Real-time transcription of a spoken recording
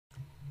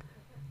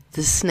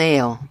The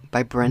Snail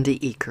by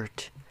Brenda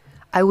Eckert.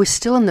 I was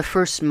still in the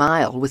first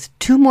mile, with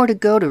 2 more to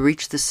go to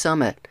reach the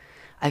summit.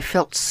 I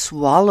felt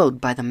swallowed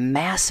by the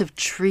massive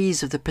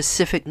trees of the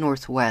Pacific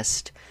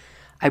Northwest.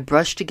 I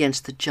brushed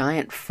against the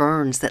giant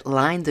ferns that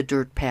lined the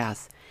dirt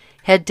path.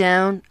 Head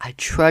down, I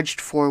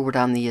trudged forward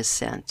on the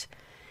ascent.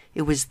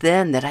 It was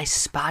then that I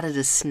spotted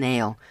a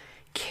snail,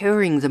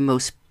 carrying the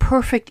most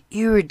perfect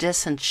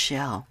iridescent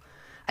shell.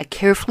 I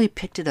carefully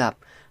picked it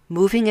up,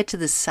 moving it to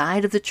the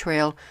side of the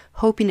trail,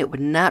 hoping it would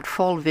not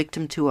fall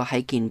victim to a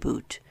hiking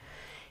boot.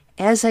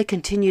 As I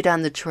continued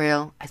on the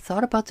trail, I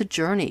thought about the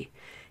journey.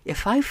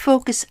 If I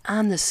focus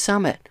on the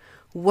summit,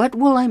 what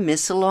will I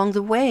miss along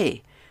the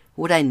way?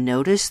 Would I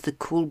notice the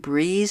cool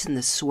breeze and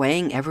the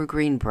swaying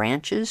evergreen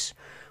branches,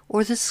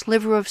 or the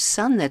sliver of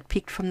sun that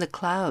peeked from the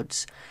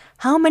clouds?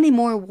 How many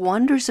more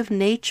wonders of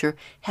nature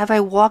have I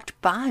walked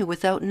by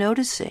without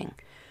noticing?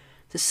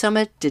 The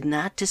summit did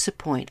not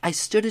disappoint. I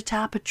stood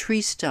atop a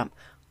tree stump,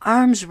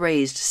 arms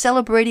raised,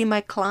 celebrating my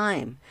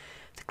climb.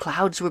 The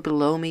clouds were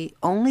below me,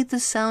 only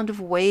the sound of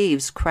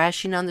waves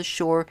crashing on the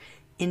shore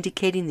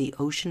indicating the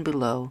ocean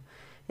below.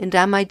 And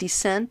on my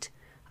descent,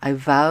 I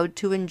vowed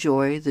to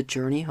enjoy the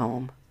journey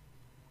home.